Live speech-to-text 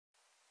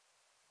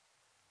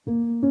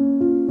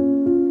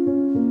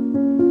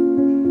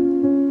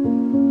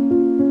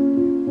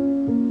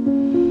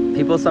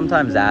People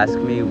sometimes ask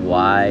me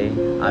why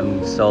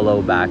I'm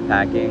solo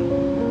backpacking,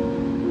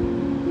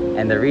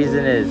 and the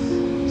reason is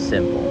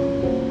simple.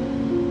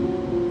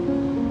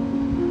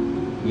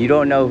 You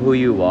don't know who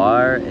you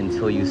are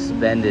until you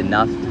spend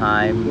enough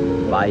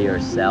time by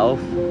yourself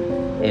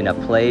in a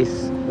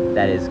place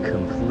that is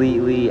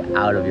completely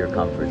out of your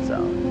comfort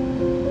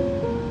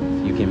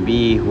zone. You can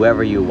be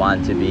whoever you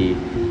want to be,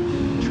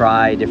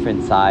 try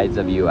different sides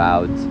of you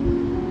out,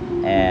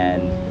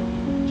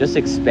 and just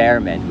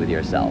experiment with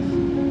yourself.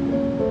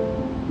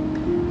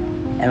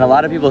 And a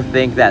lot of people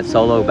think that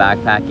solo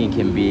backpacking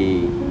can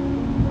be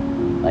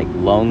like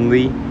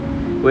lonely,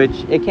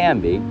 which it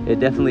can be. It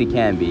definitely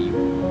can be.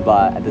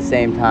 But at the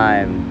same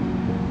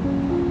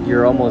time,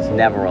 you're almost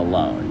never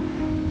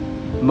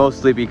alone.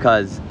 Mostly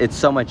because it's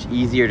so much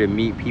easier to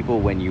meet people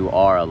when you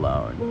are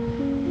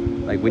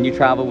alone. Like when you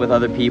travel with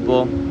other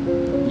people,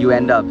 you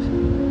end up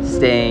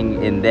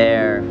staying in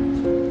their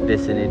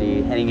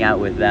vicinity, hanging out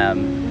with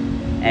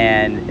them,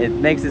 and it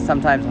makes it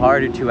sometimes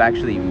harder to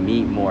actually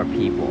meet more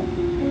people.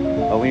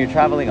 But when you're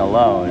traveling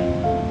alone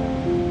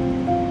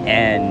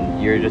and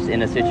you're just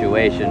in a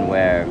situation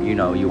where, you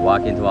know, you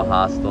walk into a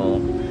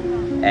hostel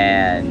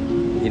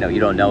and, you know, you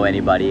don't know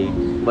anybody,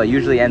 what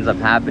usually ends up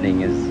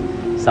happening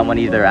is someone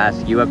either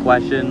asks you a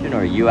question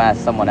or you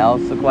ask someone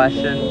else a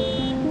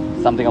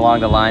question, something along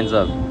the lines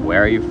of,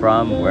 where are you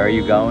from? Where are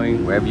you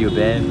going? Where have you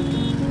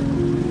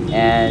been?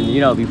 And,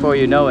 you know, before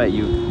you know it,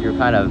 you're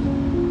kind of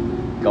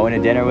going to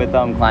dinner with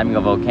them, climbing a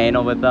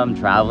volcano with them,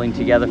 traveling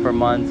together for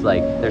months.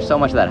 Like, there's so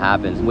much that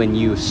happens when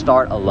you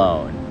start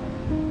alone,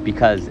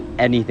 because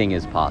anything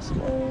is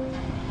possible.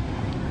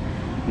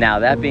 Now,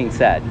 that being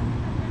said,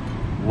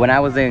 when I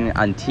was in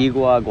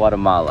Antigua,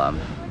 Guatemala,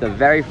 the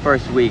very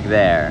first week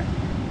there,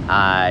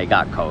 I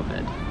got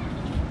COVID.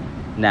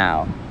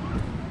 Now,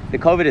 the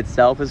COVID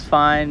itself is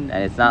fine,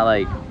 and it's not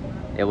like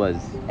it was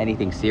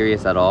anything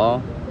serious at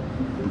all,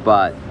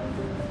 but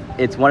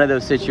it's one of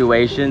those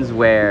situations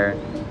where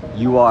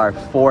you are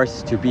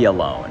forced to be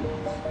alone.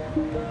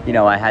 You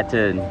know, I had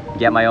to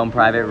get my own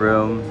private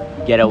room,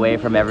 get away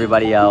from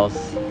everybody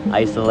else,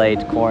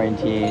 isolate,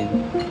 quarantine,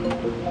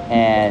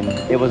 and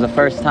it was the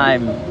first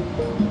time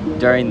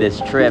during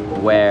this trip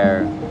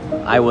where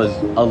I was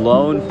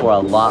alone for a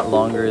lot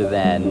longer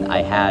than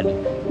I had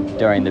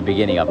during the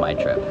beginning of my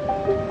trip.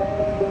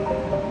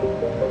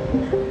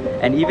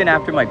 And even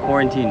after my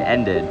quarantine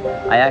ended,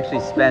 I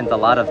actually spent a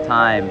lot of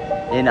time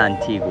in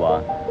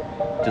Antigua,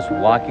 just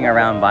walking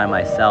around by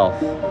myself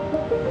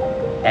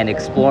and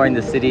exploring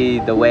the city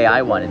the way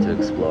I wanted to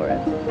explore it.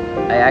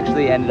 I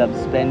actually ended up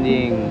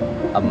spending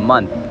a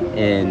month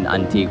in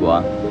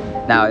Antigua.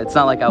 Now, it's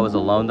not like I was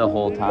alone the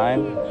whole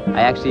time. I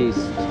actually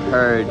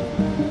heard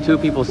two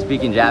people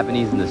speaking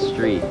Japanese in the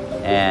street,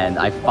 and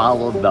I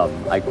followed them.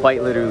 I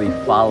quite literally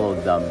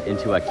followed them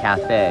into a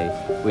cafe,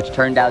 which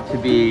turned out to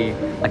be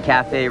a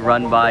cafe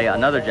run by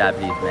another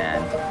Japanese man.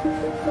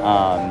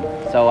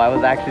 So I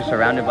was actually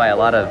surrounded by a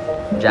lot of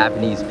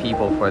Japanese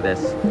people for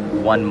this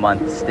 1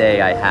 month stay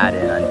I had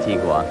in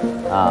Antigua,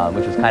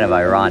 which was kind of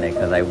ironic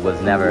because I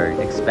was never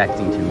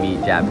expecting to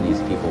meet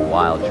Japanese people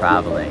while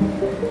traveling.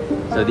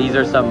 So these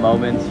are some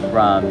moments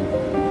from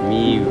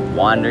me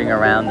wandering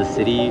around the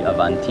city of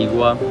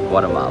Antigua,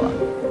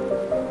 Guatemala.